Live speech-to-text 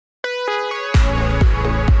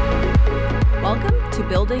to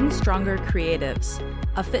Building Stronger Creatives,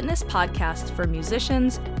 a fitness podcast for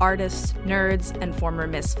musicians, artists, nerds, and former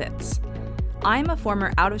misfits. I'm a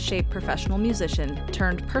former out-of-shape professional musician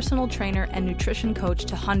turned personal trainer and nutrition coach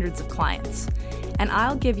to hundreds of clients, and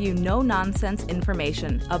I'll give you no-nonsense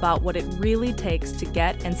information about what it really takes to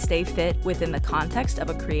get and stay fit within the context of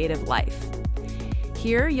a creative life.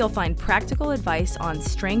 Here, you'll find practical advice on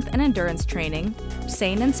strength and endurance training,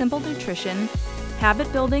 sane and simple nutrition,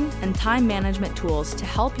 habit building, and time management tools to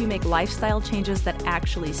help you make lifestyle changes that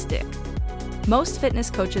actually stick. Most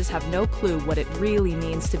fitness coaches have no clue what it really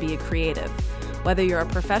means to be a creative, whether you're a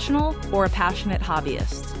professional or a passionate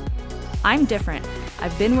hobbyist. I'm different.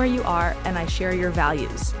 I've been where you are, and I share your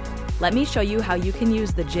values. Let me show you how you can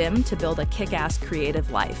use the gym to build a kick-ass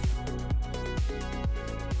creative life.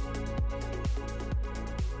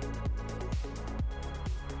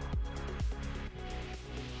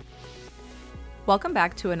 Welcome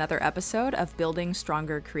back to another episode of Building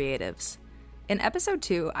Stronger Creatives. In episode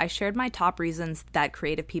 2, I shared my top reasons that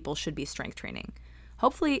creative people should be strength training.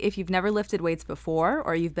 Hopefully, if you've never lifted weights before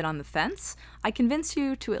or you've been on the fence, I convince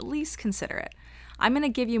you to at least consider it. I'm going to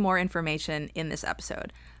give you more information in this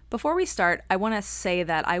episode. Before we start, I want to say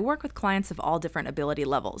that I work with clients of all different ability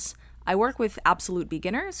levels. I work with absolute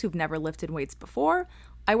beginners who've never lifted weights before.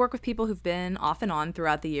 I work with people who've been off and on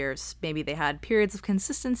throughout the years. Maybe they had periods of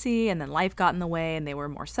consistency and then life got in the way and they were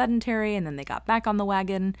more sedentary and then they got back on the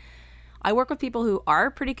wagon. I work with people who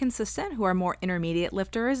are pretty consistent, who are more intermediate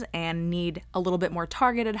lifters and need a little bit more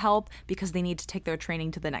targeted help because they need to take their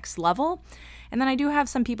training to the next level. And then I do have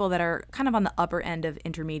some people that are kind of on the upper end of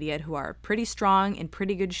intermediate who are pretty strong, in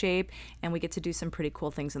pretty good shape, and we get to do some pretty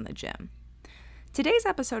cool things in the gym. Today's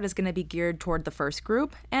episode is going to be geared toward the first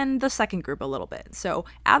group and the second group a little bit. So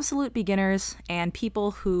absolute beginners and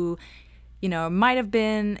people who, might have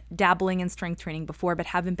been dabbling in strength training before but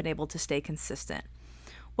haven't been able to stay consistent.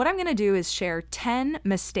 What I'm going to do is share 10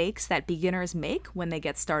 mistakes that beginners make when they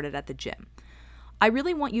get started at the gym. I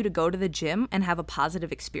really want you to go to the gym and have a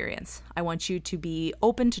positive experience. I want you to be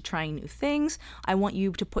open to trying new things. I want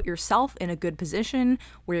you to put yourself in a good position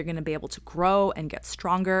where you're going to be able to grow and get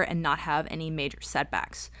stronger and not have any major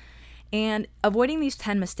setbacks. And avoiding these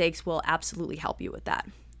 10 mistakes will absolutely help you with that.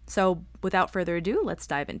 So without further ado, let's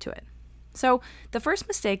dive into it. So the first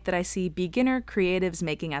mistake that I see beginner creatives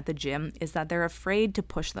making at the gym is that they're afraid to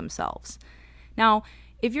push themselves. Now,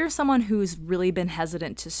 if you're someone who's really been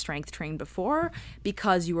hesitant to strength train before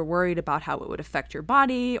because you were worried about how it would affect your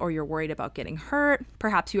body or you're worried about getting hurt,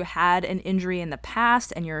 perhaps you had an injury in the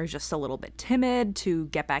past and you're just a little bit timid to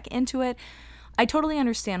get back into it, I totally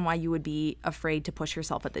understand why you would be afraid to push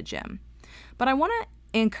yourself at the gym. But I want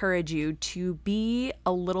to encourage you to be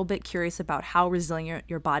a little bit curious about how resilient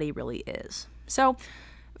your body really is. So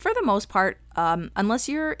for the most part,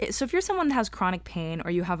 if you're someone that has chronic pain or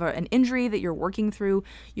you have an injury that you're working through,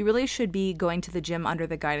 you really should be going to the gym under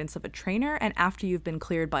the guidance of a trainer and after you've been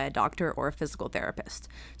cleared by a doctor or a physical therapist.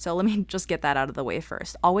 So let me just get that out of the way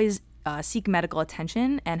first. Always seek medical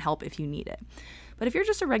attention and help if you need it. But if you're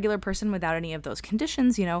just a regular person without any of those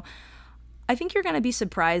conditions, I think you're going to be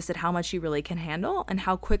surprised at how much you really can handle and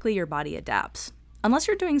how quickly your body adapts. Unless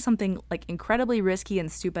you're doing something like incredibly risky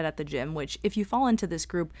and stupid at the gym, which if you fall into this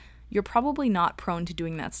group, you're probably not prone to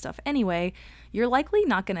doing that stuff anyway, you're likely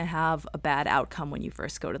not going to have a bad outcome when you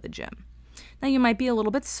first go to the gym. Now, you might be a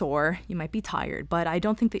little bit sore, you might be tired, but I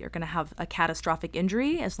don't think that you're going to have a catastrophic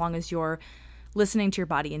injury as long as you're listening to your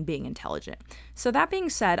body and being intelligent. So that being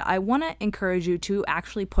said, I want to encourage you to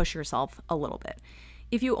actually push yourself a little bit.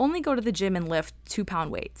 If you only go to the gym and lift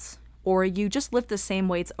 2-pound weights, or you just lift the same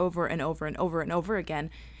weights over and over and over and over again,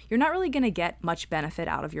 you're not really going to get much benefit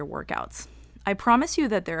out of your workouts. I promise you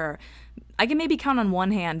that I can maybe count on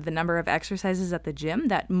one hand the number of exercises at the gym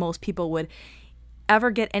that most people would ever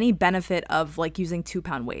get any benefit of, like using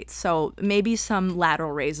 2-pound weights. So maybe some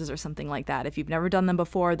lateral raises or something like that. If you've never done them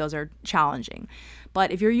before, those are challenging. But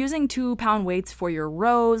if you're using 2-pound weights for your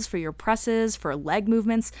rows, for your presses, for leg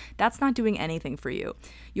movements, that's not doing anything for you.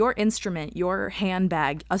 Your instrument, your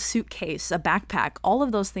handbag, a suitcase, a backpack, all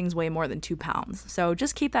of those things weigh more than 2 pounds. So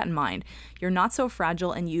just keep that in mind. You're not so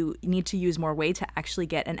fragile and you need to use more weight to actually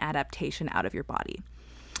get an adaptation out of your body.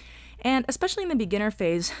 And especially in the beginner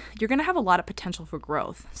phase, you're going to have a lot of potential for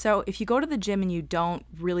growth. So if you go to the gym and you don't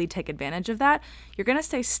really take advantage of that, you're going to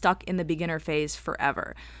stay stuck in the beginner phase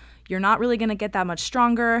forever. You're not really going to get that much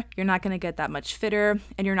stronger, you're not going to get that much fitter,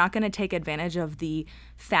 and you're not going to take advantage of the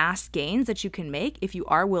fast gains that you can make if you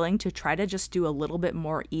are willing to try to just do a little bit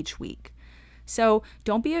more each week. So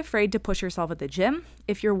don't be afraid to push yourself at the gym.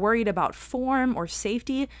 If you're worried about form or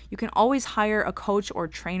safety, you can always hire a coach or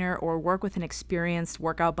trainer or work with an experienced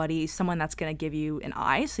workout buddy, someone that's going to give you an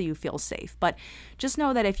eye so you feel safe. But just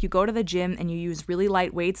know that if you go to the gym and you use really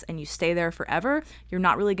light weights and you stay there forever, you're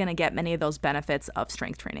not really going to get many of those benefits of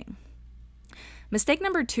strength training. Mistake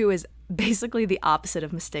number 2 is basically the opposite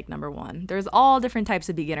of mistake number 1. There's all different types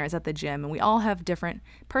of beginners at the gym, and we all have different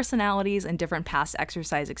personalities and different past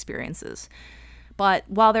exercise experiences. But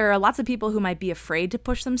while there are lots of people who might be afraid to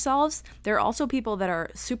push themselves, there are also people that are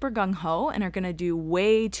super gung-ho and are going to do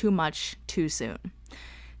way too much too soon.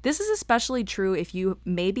 This is especially true if you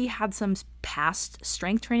maybe had some past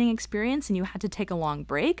strength training experience and you had to take a long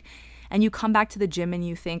break, and you come back to the gym and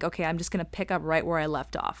you think, okay, I'm just going to pick up right where I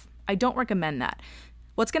left off. I don't recommend that.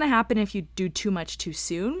 What's going to happen if you do too much too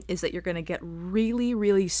soon is that you're going to get really,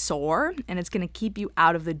 really sore, and it's going to keep you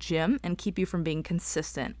out of the gym and keep you from being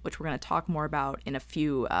consistent, which we're going to talk more about in a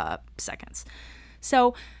few seconds.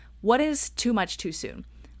 So what is too much too soon?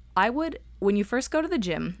 When you first go to the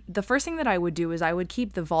gym, the first thing that I would do is I would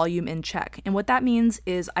keep the volume in check. And what that means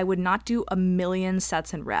is I would not do 1,000,000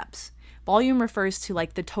 sets and reps. Volume refers to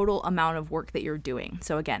like the total amount of work that you're doing.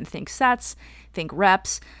 So again, think sets, think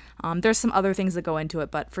reps. There's some other things that go into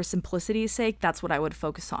it, but for simplicity's sake, that's what I would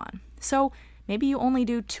focus on. So maybe you only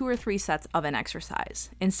do 2 or 3 sets of an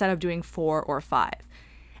exercise instead of doing 4 or 5.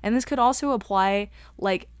 And this could also apply,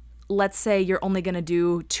 like, let's say you're only going to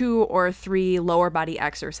do 2 or 3 lower body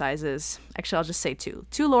exercises. Actually, I'll just say 2.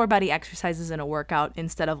 2 lower body exercises in a workout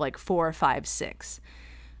instead of like 4, 5, 6.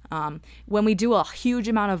 When we do a huge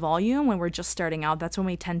amount of volume, when we're just starting out, that's when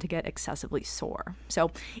we tend to get excessively sore.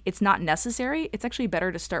 So it's not necessary. It's actually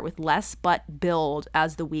better to start with less, but build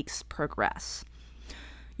as the weeks progress.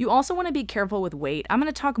 You also want to be careful with weight. I'm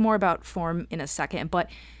going to talk more about form in a second, but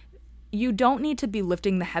you don't need to be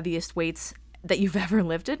lifting the heaviest weights that you've ever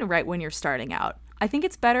lifted right when you're starting out. I think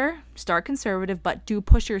it's better, start conservative, but do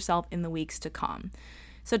push yourself in the weeks to come.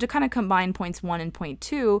 So to kind of combine points 1 and point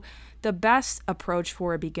 2, the best approach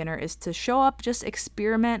for a beginner is to show up, just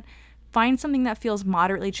experiment, find something that feels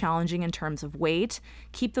moderately challenging in terms of weight,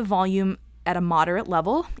 keep the volume at a moderate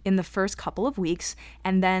level in the first couple of weeks,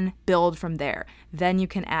 and then build from there. Then you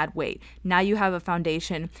can add weight. Now you have a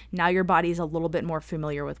foundation. Now your body's a little bit more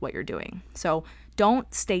familiar with what you're doing. So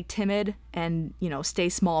don't stay timid and, stay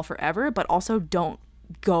small forever, but also don't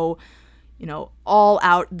go, all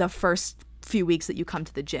out the first few weeks that you come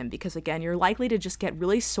to the gym, because again, you're likely to just get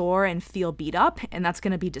really sore and feel beat up, and that's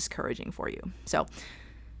going to be discouraging for you. So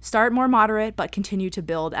start more moderate, but continue to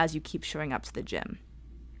build as you keep showing up to the gym.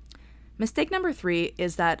 Mistake number 3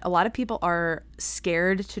 is that a lot of people are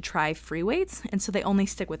scared to try free weights, and so they only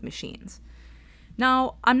stick with machines.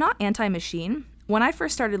 Now, I'm not anti-machine. When I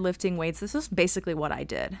first started lifting weights, this is basically what I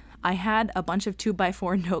did. I had a bunch of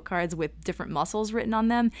 2x4 note cards with different muscles written on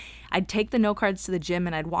them. I'd take the note cards to the gym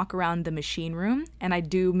and I'd walk around the machine room and I'd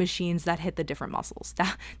do machines that hit the different muscles.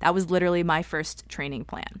 That was literally my first training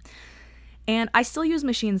plan. And I still use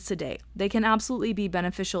machines today. They can absolutely be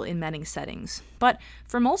beneficial in many settings. But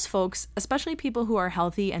for most folks, especially people who are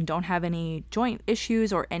healthy and don't have any joint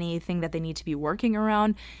issues or anything that they need to be working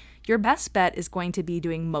around, your best bet is going to be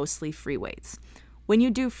doing mostly free weights. When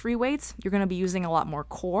you do free weights, you're going to be using a lot more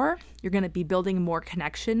core. You're going to be building more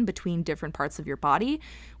connection between different parts of your body,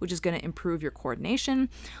 which is going to improve your coordination.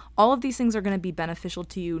 All of these things are going to be beneficial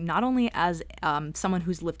to you, not only as someone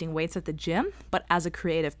who's lifting weights at the gym, but as a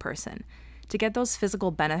creative person. To get those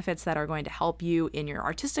physical benefits that are going to help you in your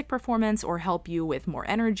artistic performance or help you with more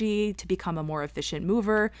energy, to become a more efficient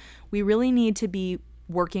mover, we really need to be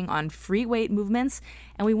working on free weight movements,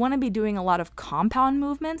 and we want to be doing a lot of compound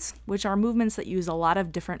movements, which are movements that use a lot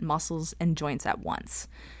of different muscles and joints at once.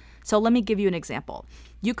 So let me give you an example.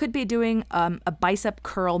 You could be doing a bicep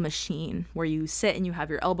curl machine where you sit and you have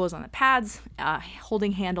your elbows on the pads,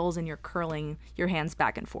 holding handles, and you're curling your hands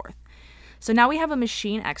back and forth. So now we have a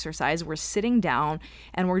machine exercise. We're sitting down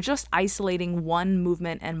and we're just isolating one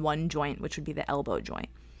movement and one joint, which would be the elbow joint.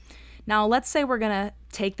 Now, let's say we're going to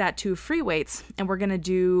take that to free weights and we're going to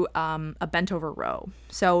do a bent over row.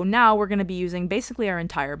 So now we're going to be using basically our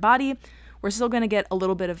entire body. We're still going to get a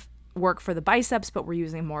little bit of work for the biceps, but we're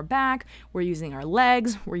using more back. We're using our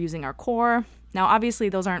legs. We're using our core. Now, obviously,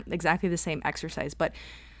 those aren't exactly the same exercise, but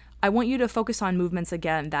I want you to focus on movements,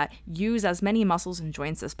 again, that use as many muscles and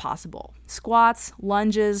joints as possible. Squats,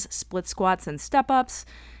 lunges, split squats, and step-ups,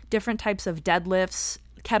 different types of deadlifts,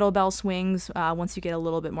 kettlebell swings once you get a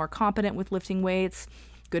little bit more competent with lifting weights,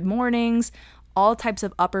 good mornings, all types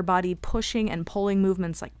of upper body pushing and pulling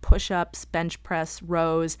movements like push-ups, bench press,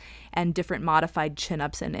 rows, and different modified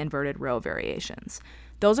chin-ups and inverted row variations.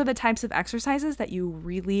 Those are the types of exercises that you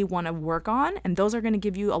really want to work on, and those are going to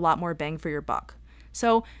give you a lot more bang for your buck.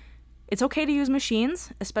 So it's okay to use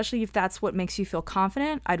machines, especially if that's what makes you feel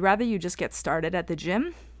confident. I'd rather you just get started at the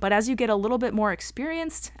gym, but as you get a little bit more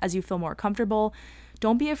experienced, as you feel more comfortable,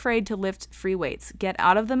 don't be afraid to lift free weights. Get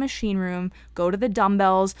out of the machine room, go to the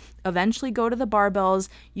dumbbells, eventually go to the barbells,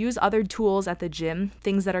 use other tools at the gym,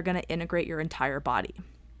 things that are going to integrate your entire body.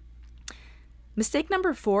 Mistake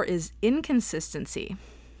number 4 is inconsistency.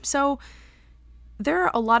 So there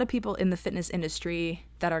are a lot of people in the fitness industry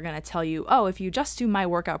that are going to tell you, oh, if you just do my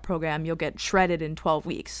workout program, you'll get shredded in 12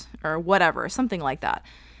 weeks or whatever, something like that.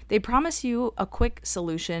 They promise you a quick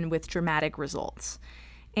solution with dramatic results.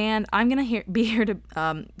 And I'm going to be here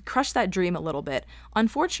to crush that dream a little bit.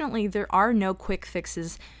 Unfortunately, there are no quick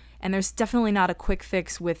fixes, and there's definitely not a quick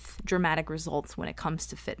fix with dramatic results when it comes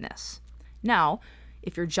to fitness. Now,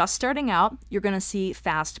 if you're just starting out, you're going to see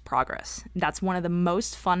fast progress. That's one of the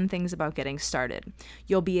most fun things about getting started.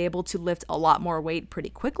 You'll be able to lift a lot more weight pretty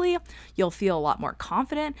quickly. You'll feel a lot more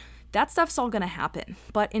confident. That stuff's all going to happen.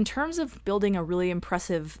 But in terms of building a really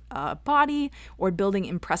impressive body or building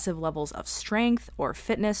impressive levels of strength or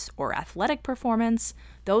fitness or athletic performance,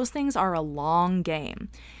 those things are a long game.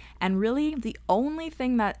 And really, the only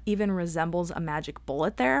thing that even resembles a magic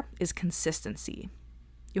bullet there is consistency.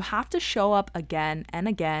 You have to show up again and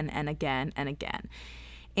again and again and again.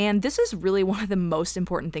 And this is really one of the most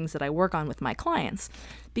important things that I work on with my clients,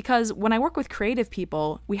 because when I work with creative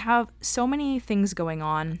people, we have so many things going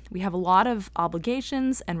on. We have a lot of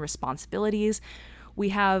obligations and responsibilities. We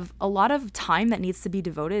have a lot of time that needs to be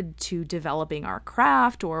devoted to developing our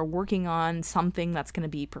craft or working on something that's going to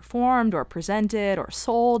be performed or presented or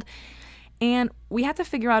sold. And we have to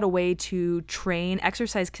figure out a way to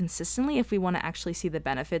exercise consistently if we want to actually see the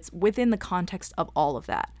benefits within the context of all of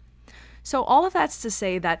that. So all of that's to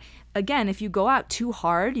say that, again, if you go out too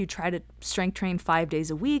hard, you try to strength train 5 days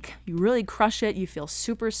a week, you really crush it, you feel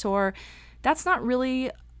super sore, that's not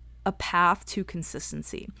really a path to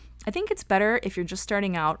consistency. I think it's better if you're just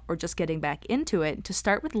starting out or just getting back into it to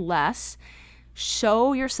start with less,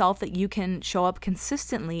 show yourself that you can show up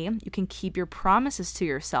consistently, you can keep your promises to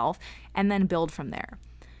yourself, and then build from there.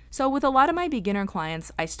 So with a lot of my beginner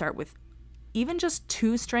clients, I start with even just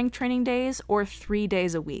 2 strength training days or 3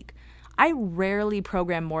 days a week. I rarely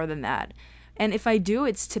program more than that. And if I do,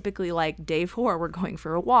 it's typically like day 4, we're going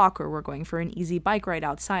for a walk or we're going for an easy bike ride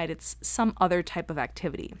outside. It's some other type of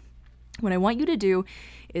activity. What I want you to do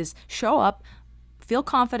is show up, feel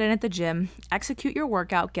confident at the gym, execute your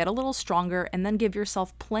workout, get a little stronger, and then give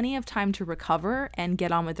yourself plenty of time to recover and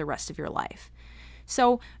get on with the rest of your life.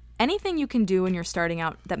 So anything you can do when you're starting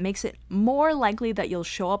out that makes it more likely that you'll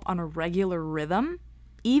show up on a regular rhythm,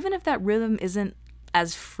 even if that rhythm isn't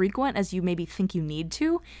as frequent as you maybe think you need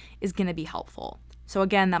to, is going to be helpful. So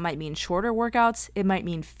again, that might mean shorter workouts, it might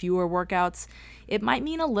mean fewer workouts, it might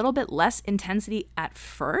mean a little bit less intensity at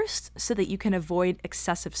first so that you can avoid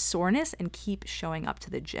excessive soreness and keep showing up to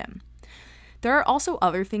the gym. There are also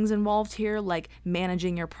other things involved here, like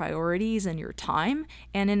managing your priorities and your time,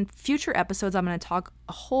 and in future episodes I'm going to talk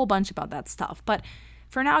a whole bunch about that stuff. But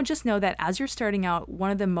for now, just know that as you're starting out,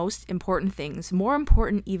 one of the most important things, more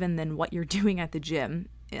important even than what you're doing at the gym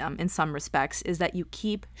in some respects, is that you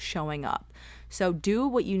keep showing up. So do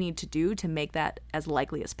what you need to do to make that as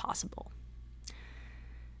likely as possible.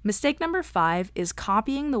 Mistake number 5 is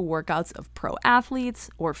copying the workouts of pro athletes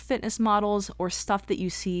or fitness models or stuff that you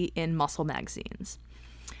see in muscle magazines.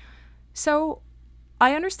 So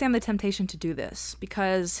I understand the temptation to do this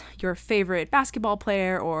because your favorite basketball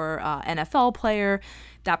player or NFL player,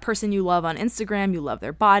 that person you love on Instagram, you love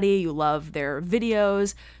their body, you love their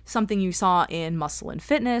videos, something you saw in Muscle and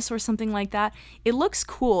Fitness or something like that. It looks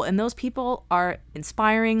cool and those people are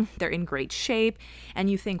inspiring, they're in great shape, and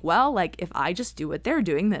you think, well, like if I just do what they're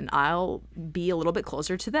doing, then I'll be a little bit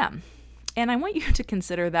closer to them. And I want you to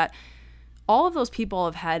consider that all of those people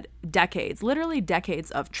have had decades, literally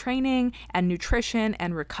decades of training and nutrition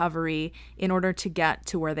and recovery in order to get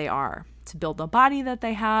to where they are, to build the body that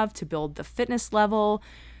they have, to build the fitness level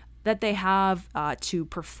that they have, to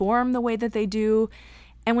perform the way that they do.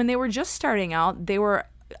 And when they were just starting out,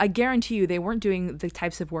 I guarantee you, they weren't doing the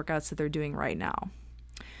types of workouts that they're doing right now.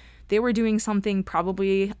 They were doing something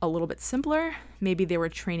probably a little bit simpler. Maybe they were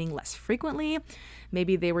training less frequently.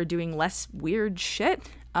 Maybe they were doing less weird shit.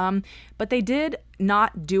 But they did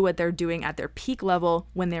not do what they're doing at their peak level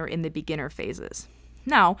when they were in the beginner phases.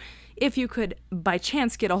 Now, if you could by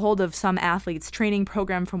chance get a hold of some athlete's training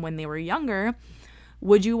program from when they were younger,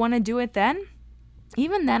 would you want to do it then?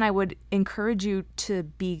 Even then, I would encourage you to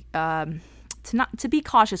be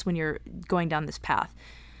cautious when you're going down this path.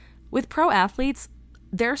 With pro athletes,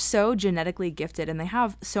 they're so genetically gifted and they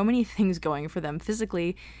have so many things going for them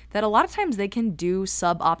physically that a lot of times they can do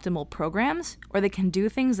suboptimal programs, or they can do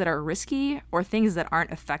things that are risky or things that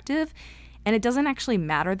aren't effective. And it doesn't actually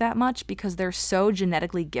matter that much because they're so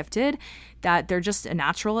genetically gifted that they're just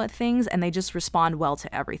natural at things and they just respond well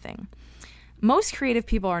to everything. Most creative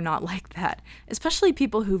people are not like that, especially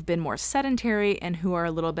people who've been more sedentary and who are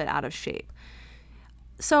a little bit out of shape.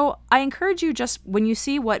 So I encourage you, just when you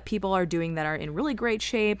see what people are doing that are in really great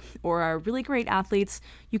shape or are really great athletes,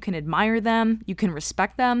 you can admire them, you can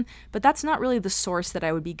respect them, but that's not really the source that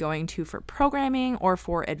I would be going to for programming or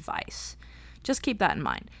for advice. Just keep that in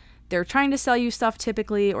mind. They're trying to sell you stuff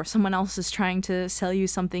typically, or someone else is trying to sell you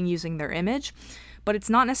something using their image, but it's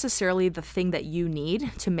not necessarily the thing that you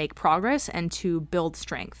need to make progress and to build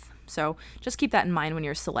strength. So just keep that in mind when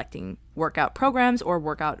you're selecting workout programs or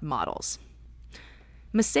workout models.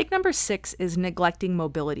 Mistake number 6 is neglecting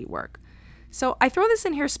mobility work. So I throw this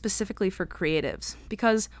in here specifically for creatives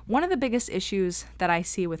because one of the biggest issues that I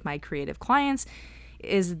see with my creative clients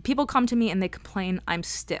is people come to me and they complain, I'm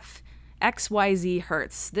stiff. XYZ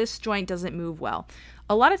hurts. This joint doesn't move well.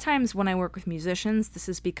 A lot of times when I work with musicians, this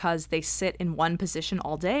is because they sit in one position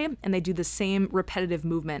all day and they do the same repetitive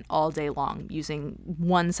movement all day long using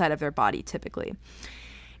one side of their body typically.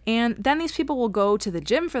 And then these people will go to the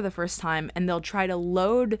gym for the first time and they'll try to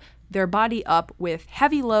load their body up with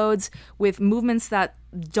heavy loads, with movements that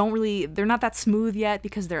they're not that smooth yet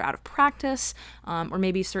because they're out of practice, or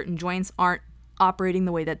maybe certain joints aren't operating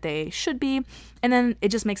the way that they should be, and then it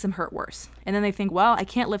just makes them hurt worse. And then they think, well, I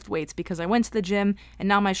can't lift weights because I went to the gym and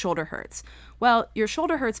now my shoulder hurts. Well, your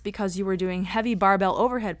shoulder hurts because you were doing heavy barbell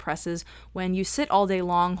overhead presses when you sit all day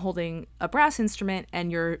long holding a brass instrument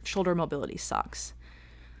and your shoulder mobility sucks.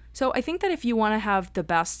 So I think that if you want to have the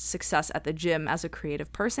best success at the gym as a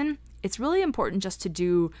creative person, it's really important just to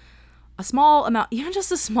do a small amount, even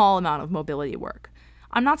just a small amount of mobility work.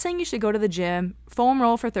 I'm not saying you should go to the gym, foam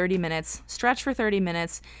roll for 30 minutes, stretch for 30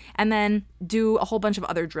 minutes, and then do a whole bunch of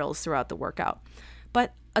other drills throughout the workout.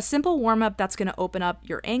 But a simple warm-up that's going to open up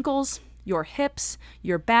your ankles, your hips,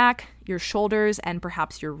 your back, your shoulders, and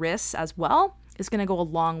perhaps your wrists as well is going to go a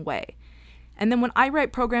long way. And then when I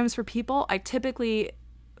write programs for people, I typically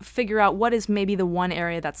figure out what is maybe the one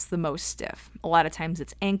area that's the most stiff. A lot of times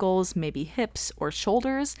it's ankles, maybe hips or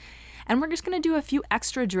shoulders. And we're just going to do a few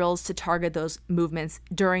extra drills to target those movements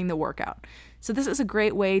during the workout. So this is a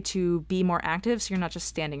great way to be more active so you're not just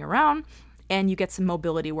standing around and you get some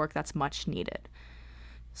mobility work that's much needed.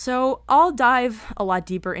 So I'll dive a lot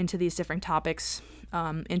deeper into these different topics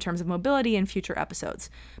in terms of mobility in future episodes.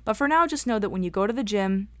 But for now, just know that when you go to the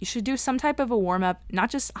gym, you should do some type of a warm-up, not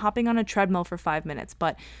just hopping on a treadmill for 5 minutes,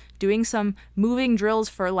 but doing some moving drills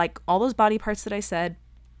for like all those body parts that I said,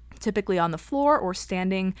 typically on the floor or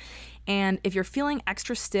standing. And if you're feeling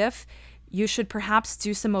extra stiff, you should perhaps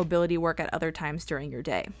do some mobility work at other times during your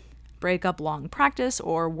day. Break up long practice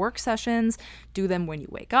or work sessions, do them when you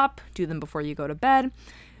wake up, do them before you go to bed.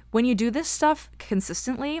 When you do this stuff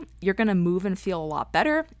consistently, you're going to move and feel a lot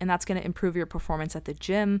better, and that's going to improve your performance at the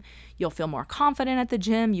gym. You'll feel more confident at the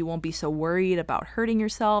gym. You won't be so worried about hurting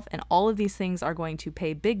yourself, and all of these things are going to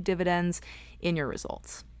pay big dividends in your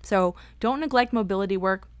results. So don't neglect mobility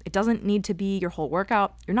work. It doesn't need to be your whole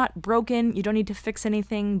workout. You're not broken. You don't need to fix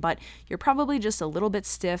anything, but you're probably just a little bit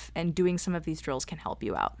stiff, and doing some of these drills can help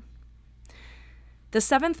you out. The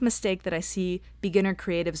 7th mistake that I see beginner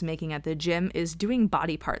creatives making at the gym is doing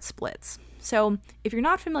body part splits. So if you're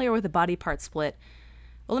not familiar with a body part split,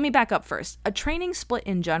 well, let me back up first. A training split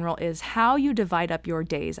in general is how you divide up your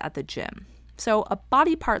days at the gym. So a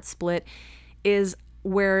body part split is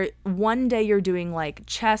where one day you're doing like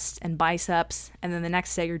chest and biceps, and then the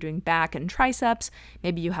next day you're doing back and triceps.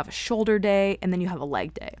 Maybe you have a shoulder day, and then you have a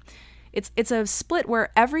leg day. It's a split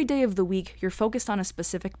where every day of the week you're focused on a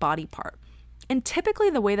specific body part. And typically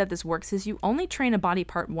the way that this works is you only train a body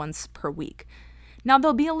part once per week. Now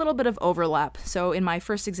there'll be a little bit of overlap. So in my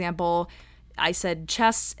first example, I said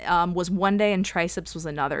chest was one day and triceps was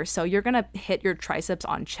another. So you're going to hit your triceps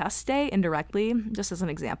on chest day indirectly, just as an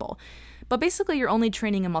example. But basically you're only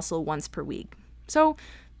training a muscle once per week. So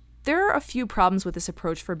there are a few problems with this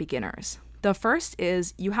approach for beginners. The first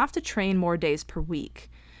is you have to train more days per week.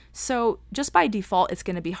 So just by default, it's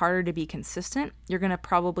going to be harder to be consistent. You're going to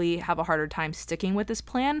probably have a harder time sticking with this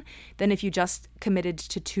plan than if you just committed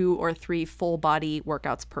to 2 or 3 full body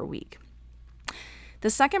workouts per week. The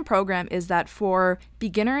second program is that for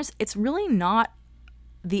beginners, it's really not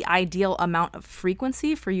the ideal amount of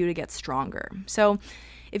frequency for you to get stronger. So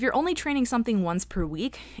if you're only training something once per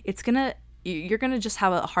week, you're going to just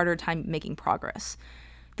have a harder time making progress.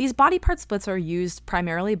 These body part splits are used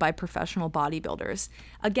primarily by professional bodybuilders.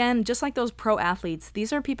 Again, just like those pro athletes,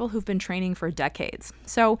 these are people who've been training for decades.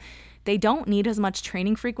 So they don't need as much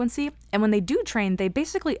training frequency, and when they do train, they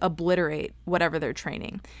basically obliterate whatever they're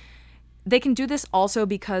training. They can do this also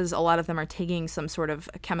because a lot of them are taking some sort of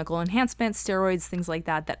chemical enhancement, steroids, things like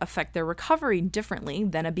that, that affect their recovery differently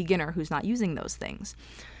than a beginner who's not using those things.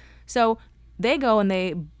 So they go and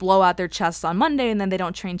they blow out their chests on Monday, and then they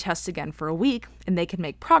don't train chest again for a week, and they can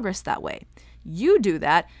make progress that way. You do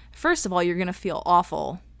that, first of all, you're going to feel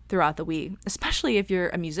awful throughout the week, especially if you're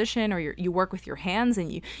a musician or you work with your hands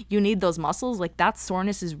and you need those muscles. Like, that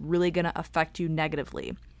soreness is really going to affect you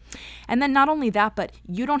negatively. And then not only that, but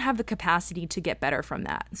you don't have the capacity to get better from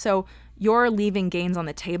that. So you're leaving gains on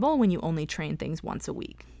the table when you only train things once a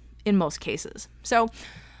week, in most cases. So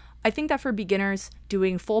I think that for beginners,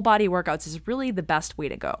 doing full body workouts is really the best way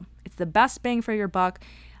to go. It's the best bang for your buck.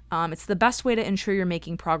 It's the best way to ensure you're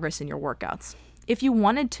making progress in your workouts. If you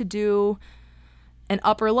wanted to do an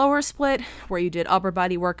upper-lower split where you did upper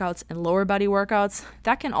body workouts and lower body workouts,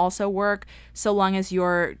 that can also work so long as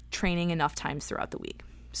you're training enough times throughout the week.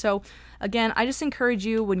 So again, I just encourage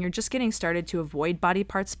you when you're just getting started to avoid body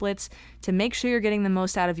part splits, to make sure you're getting the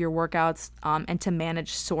most out of your workouts, and to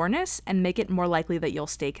manage soreness and make it more likely that you'll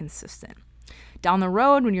stay consistent. Down the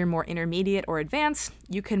road, when you're more intermediate or advanced,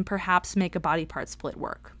 you can perhaps make a body part split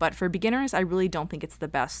work. But for beginners, I really don't think it's the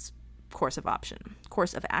best course of action.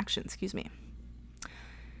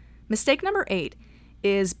 Mistake number 8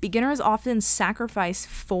 is beginners often sacrifice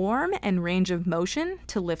form and range of motion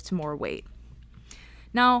to lift more weight.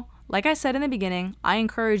 Now, like I said in the beginning, I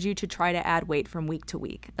encourage you to try to add weight from week to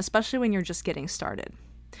week, especially when you're just getting started.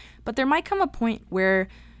 But there might come a point where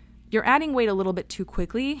you're adding weight a little bit too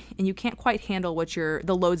quickly and you can't quite handle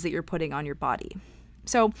the loads that you're putting on your body.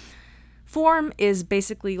 So form is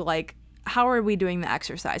basically like, how are we doing the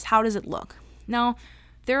exercise? How does it look? Now,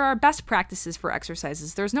 there are best practices for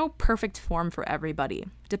exercises. There's no perfect form for everybody.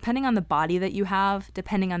 Depending on the body that you have,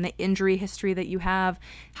 depending on the injury history that you have,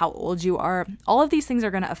 how old you are, all of these things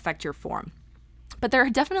are going to affect your form. But there are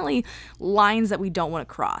definitely lines that we don't want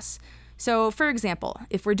to cross. So for example,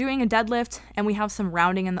 if we're doing a deadlift and we have some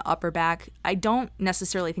rounding in the upper back, I don't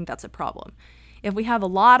necessarily think that's a problem. If we have a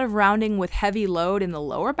lot of rounding with heavy load in the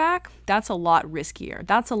lower back, that's a lot riskier.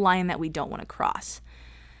 That's a line that we don't want to cross.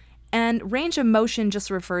 And range of motion just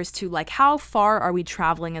refers to like how far are we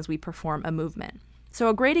traveling as we perform a movement. So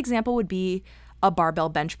a great example would be a barbell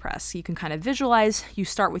bench press. You can kind of visualize, you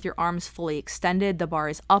start with your arms fully extended, the bar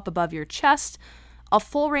is up above your chest. A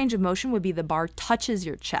full range of motion would be the bar touches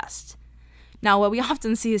your chest. Now, what we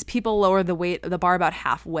often see is people lower the bar about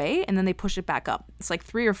halfway and then they push it back up. It's like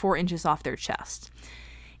 3 or 4 inches off their chest.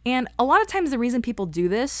 And a lot of times the reason people do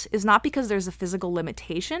this is not because there's a physical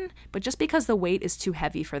limitation, but just because the weight is too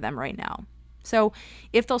heavy for them right now. So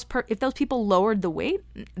if those people lowered the weight,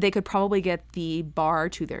 they could probably get the bar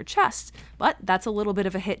to their chest, but that's a little bit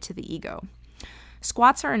of a hit to the ego.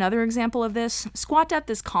 Squats are another example of this. Squat depth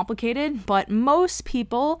is complicated, but most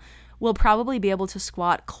people will probably be able to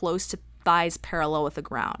squat close to thighs parallel with the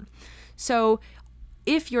ground. So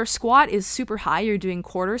if your squat is super high, you're doing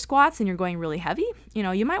quarter squats and you're going really heavy,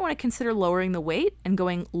 you might want to consider lowering the weight and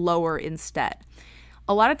going lower instead.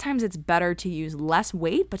 A lot of times it's better to use less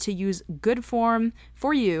weight, but to use good form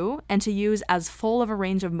for you and to use as full of a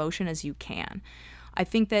range of motion as you can. I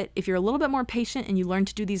think that if you're a little bit more patient and you learn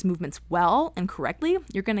to do these movements well and correctly,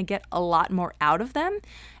 you're going to get a lot more out of them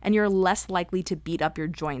and you're less likely to beat up your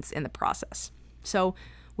joints in the process. So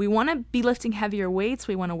we want to be lifting heavier weights,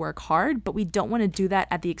 we want to work hard, but we don't want to do that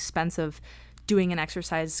at the expense of doing an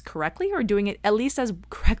exercise correctly or doing it at least as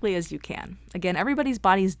correctly as you can. Again, everybody's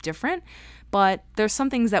body is different, but there's some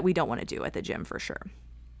things that we don't want to do at the gym for sure.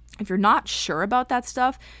 If you're not sure about that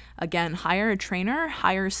stuff, again, hire a trainer,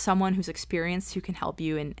 hire someone who's experienced who can help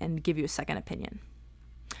you and give you a second opinion.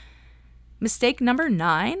 Mistake number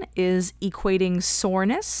 9 is equating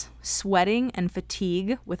soreness, sweating, and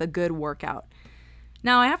fatigue with a good workout.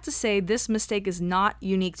 Now, I have to say this mistake is not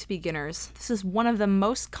unique to beginners. This is one of the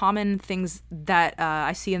most common things that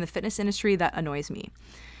I see in the fitness industry that annoys me.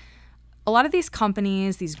 A lot of these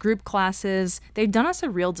companies, these group classes, they've done us a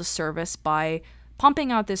real disservice by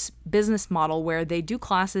pumping out this business model where they do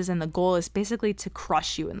classes and the goal is basically to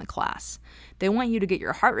crush you in the class. They want you to get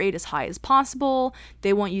your heart rate as high as possible.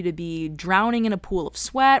 They want you to be drowning in a pool of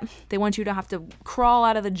sweat. They want you to have to crawl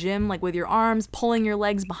out of the gym like with your arms pulling your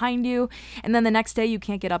legs behind you. And then the next day you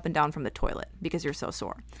can't get up and down from the toilet because you're so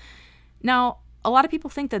sore. Now, a lot of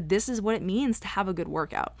people think that this is what it means to have a good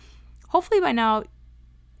workout. Hopefully by now,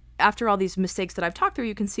 after all these mistakes that I've talked through,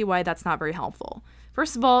 you can see why that's not very helpful.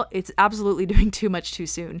 First of all, it's absolutely doing too much too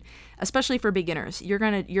soon, especially for beginners.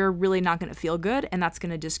 You're really not going to feel good, and that's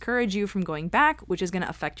going to discourage you from going back, which is going to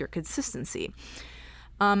affect your consistency.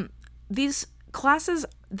 These classes,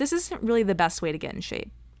 this isn't really the best way to get in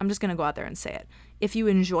shape. I'm just going to go out there and say it. If you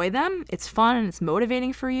enjoy them, it's fun and it's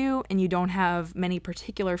motivating for you, and you don't have many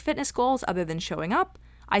particular fitness goals other than showing up,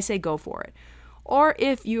 I say go for it. Or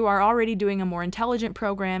if you are already doing a more intelligent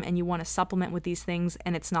program and you want to supplement with these things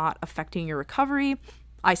and it's not affecting your recovery,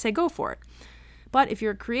 I say go for it. But if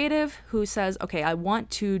you're a creative who says, okay, I want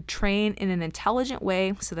to train in an intelligent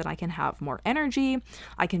way so that I can have more energy,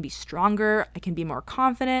 I can be stronger, I can be more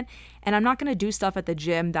confident, and I'm not going to do stuff at the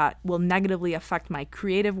gym that will negatively affect my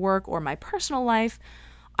creative work or my personal life,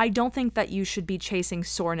 I don't think that you should be chasing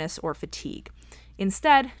soreness or fatigue.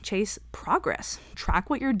 Instead, chase progress. Track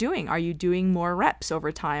what you're doing. Are you doing more reps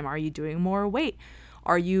over time? Are you doing more weight?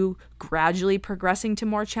 Are you gradually progressing to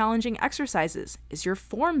more challenging exercises? Is your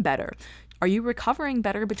form better? Are you recovering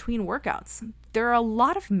better between workouts? There are a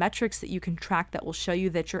lot of metrics that you can track that will show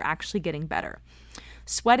you that you're actually getting better.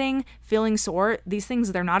 Sweating, feeling sore, these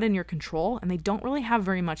things, they're not in your control, and they don't really have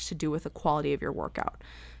very much to do with the quality of your workout.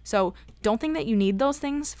 So don't think that you need those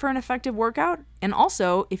things for an effective workout. And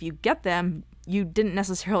also, if you get them, you didn't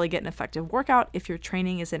necessarily get an effective workout if your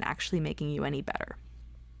training isn't actually making you any better.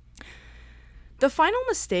 The final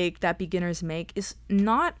mistake that beginners make is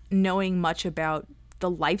not knowing much about the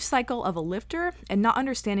life cycle of a lifter and not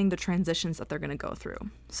understanding the transitions that they're going to go through.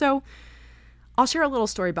 So I'll share a little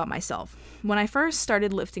story about myself. When I first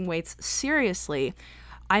started lifting weights seriously,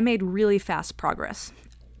 I made really fast progress.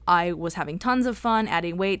 I was having tons of fun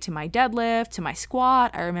adding weight to my deadlift, to my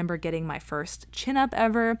squat. I remember getting my first chin up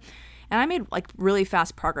ever. And I made really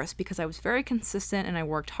fast progress because I was very consistent and I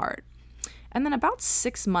worked hard. And then about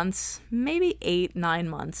 6 months, maybe 8, 9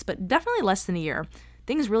 months, but definitely less than a year,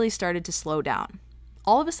 things really started to slow down.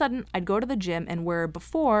 All of a sudden, I'd go to the gym, and where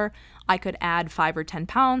before I could add 5 or 10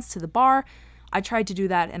 pounds to the bar, I tried to do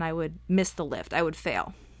that and I would miss the lift. I would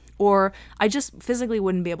fail. Or I just physically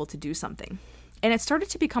wouldn't be able to do something. And it started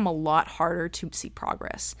to become a lot harder to see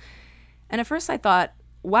progress. And at first I thought,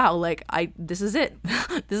 wow, this is it.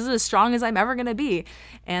 This is as strong as I'm ever going to be.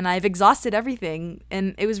 And I've exhausted everything.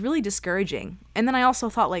 And it was really discouraging. And then I also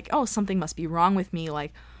thought something must be wrong with me.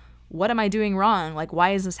 What am I doing wrong?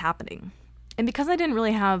 Why is this happening? And because I didn't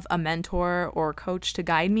really have a mentor or coach to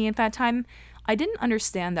guide me at that time, I didn't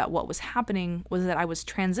understand that what was happening was that I was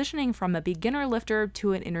transitioning from a beginner lifter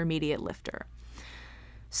to an intermediate lifter.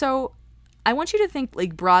 So I want you to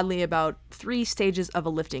think broadly about 3 stages of a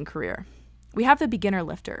lifting career. We have the beginner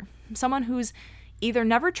lifter, someone who's either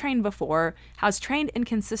never trained before, has trained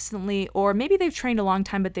inconsistently, or maybe they've trained a long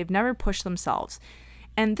time but they've never pushed themselves.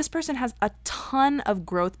 And this person has a ton of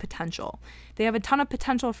growth potential. They have a ton of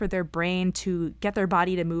potential for their brain to get their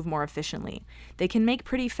body to move more efficiently. They can make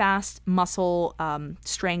pretty fast muscle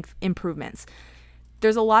strength improvements.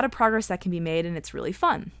 There's a lot of progress that can be made, and it's really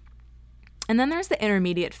fun. And then there's the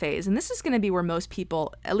intermediate phase, and this is going to be where most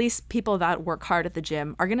people, at least people that work hard at the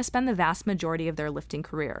gym, are going to spend the vast majority of their lifting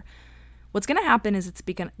career. What's going to happen is it's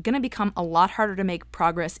going to become a lot harder to make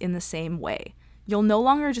progress in the same way. You'll no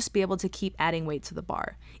longer just be able to keep adding weight to the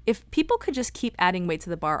bar. If people could just keep adding weight to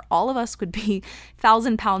the bar, all of us would be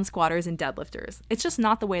 1,000-pound squatters and deadlifters. It's just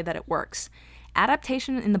not the way that it works.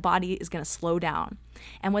 Adaptation in the body is going to slow down.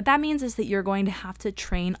 And what that means is that you're going to have to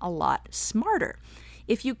train a lot smarter.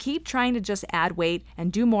 If you keep trying to just add weight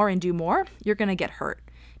and do more, you're going to get hurt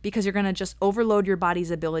because you're going to just overload your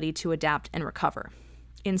body's ability to adapt and recover.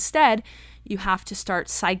 Instead, you have to start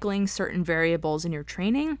cycling certain variables in your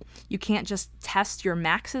training. You can't just test your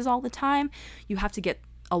maxes all the time. You have to get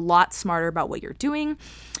a lot smarter about what you're doing,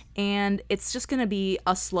 and it's just going to be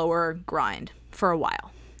a slower grind for a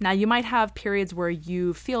while. Now, you might have periods where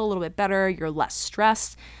you feel a little bit better, you're less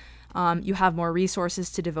stressed, you have more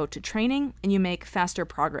resources to devote to training, and you make faster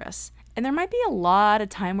progress. And there might be a lot of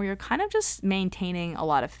time where you're kind of just maintaining a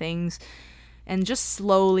lot of things and just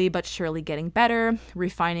slowly but surely getting better,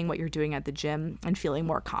 refining what you're doing at the gym, and feeling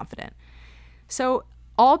more confident. So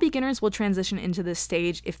all beginners will transition into this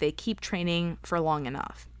stage if they keep training for long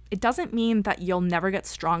enough. It doesn't mean that you'll never get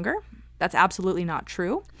stronger. That's absolutely not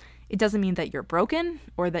true. It doesn't mean that you're broken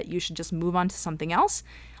or that you should just move on to something else.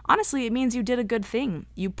 Honestly, it means you did a good thing.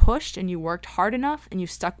 You pushed and you worked hard enough and you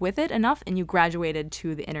stuck with it enough and you graduated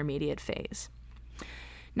to the intermediate phase.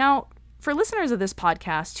 Now, for listeners of this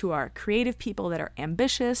podcast who are creative people that are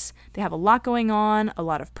ambitious, they have a lot going on, a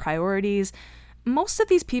lot of priorities, most of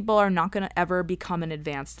these people are not going to ever become an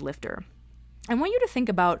advanced lifter. I want you to think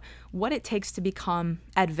about what it takes to become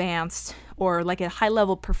advanced or like a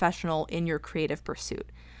high-level professional in your creative pursuit.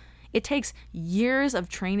 It takes years of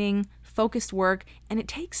training, focused work, and it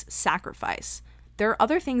takes sacrifice. There are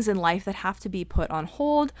other things in life that have to be put on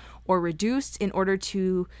hold or reduced in order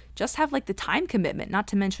to just have like the time commitment, not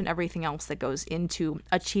to mention everything else that goes into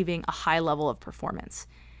achieving a high level of performance.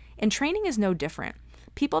 And training is no different.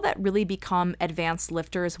 People that really become advanced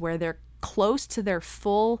lifters where they're close to their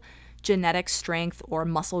full genetic strength or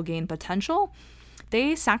muscle gain potential,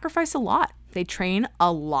 they sacrifice a lot. They train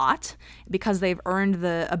a lot because they've earned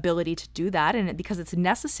the ability to do that, and because it's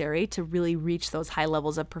necessary to really reach those high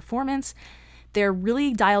levels of performance. They're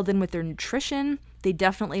really dialed in with their nutrition. They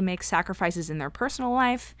definitely make sacrifices in their personal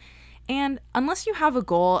life. And unless you have a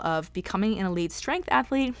goal of becoming an elite strength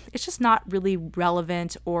athlete, it's just not really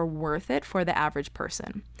relevant or worth it for the average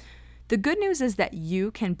person. The good news is that you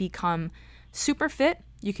can become super fit,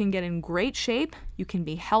 you can get in great shape, you can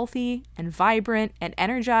be healthy and vibrant and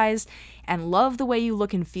energized and love the way you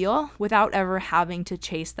look and feel without ever having to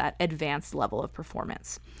chase that advanced level of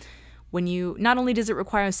performance. Not only does it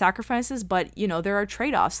require sacrifices, but there are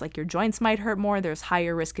trade-offs, like your joints might hurt more, there's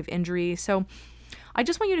higher risk of injury. So I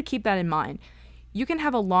just want you to keep that in mind. You can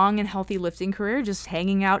have a long and healthy lifting career just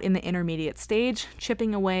hanging out in the intermediate stage,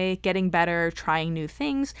 chipping away, getting better, trying new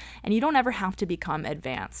things, and you don't ever have to become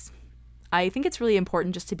advanced. I think it's really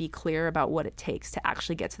important just to be clear about what it takes to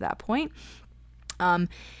actually get to that point.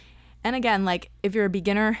 And again, like if you're a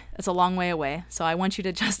beginner, it's a long way away. So I want you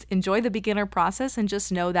to just enjoy the beginner process and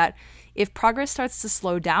just know that if progress starts to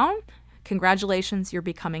slow down, congratulations, you're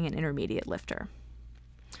becoming an intermediate lifter.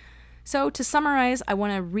 So to summarize, I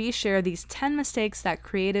want to reshare these 10 mistakes that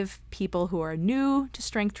creative people who are new to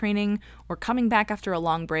strength training or coming back after a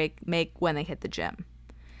long break make when they hit the gym.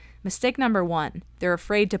 Mistake number 1, they're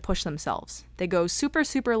afraid to push themselves. They go super,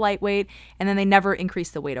 super lightweight, and then they never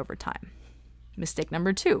increase the weight over time. Mistake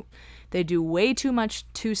number 2, they do way too much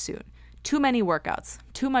too soon. Too many workouts,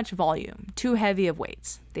 too much volume, too heavy of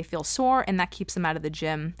weights. They feel sore, and that keeps them out of the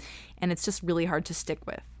gym, and it's just really hard to stick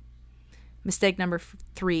with. Mistake number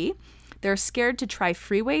 3, they're scared to try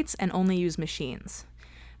free weights and only use machines.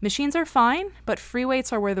 Machines are fine, but free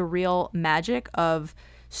weights are where the real magic of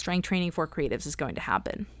strength training for creatives is going to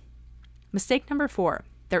happen. Mistake number 4,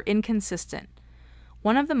 they're inconsistent.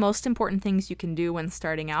 One of the most important things you can do when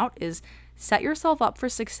starting out is set yourself up for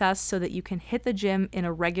success so that you can hit the gym in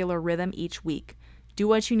a regular rhythm each week. Do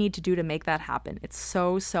what you need to do to make that happen. It's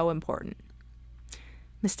so, so important.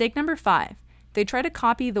 Mistake number 5, they try to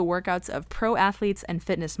copy the workouts of pro athletes and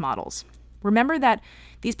fitness models. Remember that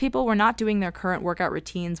these people were not doing their current workout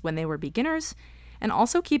routines when they were beginners. And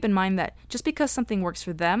also keep in mind that just because something works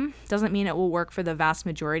for them doesn't mean it will work for the vast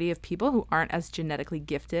majority of people who aren't as genetically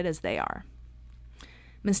gifted as they are.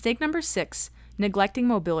 Mistake number 6, neglecting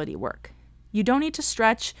mobility work. You don't need to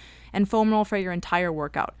stretch and foam roll for your entire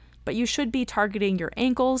workout, but you should be targeting your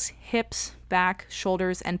ankles, hips, back,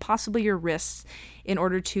 shoulders, and possibly your wrists in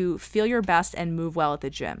order to feel your best and move well at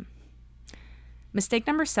the gym. Mistake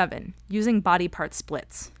number 7, using body part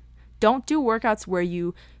splits. Don't do workouts where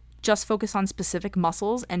you just focus on specific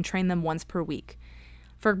muscles and train them once per week.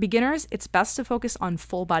 For beginners, it's best to focus on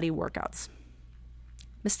full body workouts.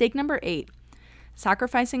 Mistake number 8,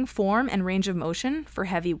 sacrificing form and range of motion for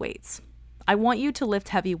heavy weights. I want you to lift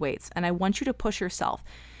heavy weights and I want you to push yourself.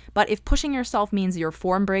 But if pushing yourself means your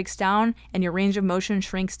form breaks down and your range of motion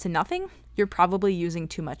shrinks to nothing, you're probably using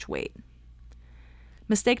too much weight.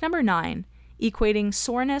 Mistake number 9, equating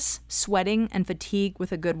soreness, sweating, and fatigue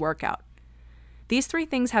with a good workout. These 3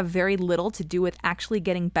 things have very little to do with actually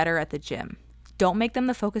getting better at the gym. Don't make them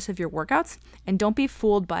the focus of your workouts, and don't be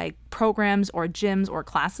fooled by programs or gyms or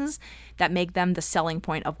classes that make them the selling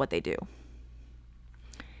point of what they do.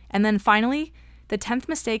 And then finally, the 10th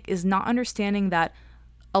mistake is not understanding that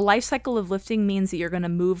a life cycle of lifting means that you're going to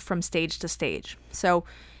move from stage to stage. So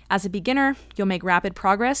as a beginner, you'll make rapid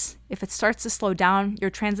progress. If it starts to slow down,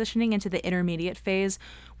 you're transitioning into the intermediate phase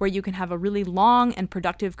where you can have a really long and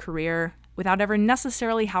productive career without ever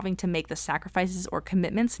necessarily having to make the sacrifices or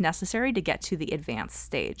commitments necessary to get to the advanced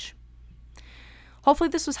stage. Hopefully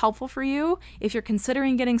this was helpful for you. If you're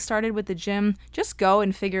considering getting started with the gym, just go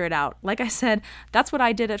and figure it out. Like I said, that's what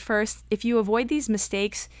I did at first. If you avoid these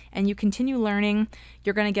mistakes and you continue learning,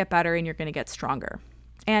 you're going to get better and you're going to get stronger.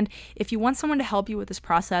 And if you want someone to help you with this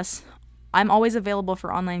process, I'm always available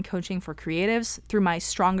for online coaching for creatives through my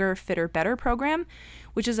Stronger, Fitter, Better program,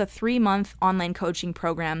 which is a 3-month online coaching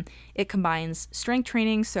program. It combines strength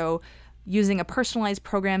training, so using a personalized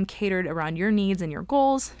program catered around your needs and your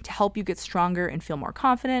goals to help you get stronger and feel more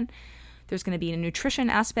confident. There's going to be a nutrition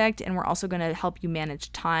aspect, and we're also going to help you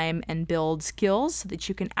manage time and build skills so that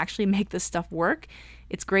you can actually make this stuff work.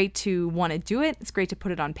 It's great to want to do it. It's great to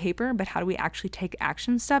put it on paper, but how do we actually take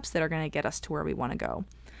action steps that are going to get us to where we want to go?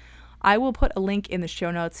 I will put a link in the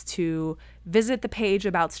show notes to visit the page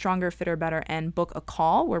about Stronger, Fitter, Better and book a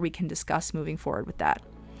call where we can discuss moving forward with that.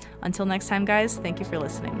 Until next time, guys, thank you for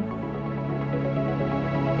listening.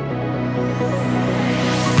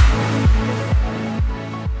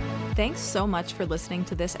 Thanks so much for listening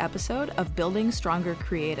to this episode of Building Stronger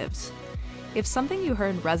Creatives. If something you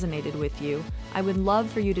heard resonated with you, I would love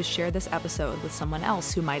for you to share this episode with someone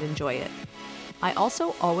else who might enjoy it. I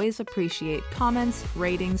also always appreciate comments,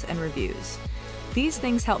 ratings, and reviews. These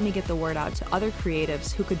things help me get the word out to other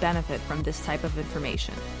creatives who could benefit from this type of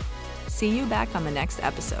information. See you back on the next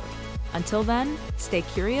episode. Until then, stay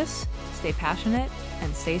curious, stay passionate,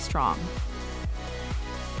 and stay strong.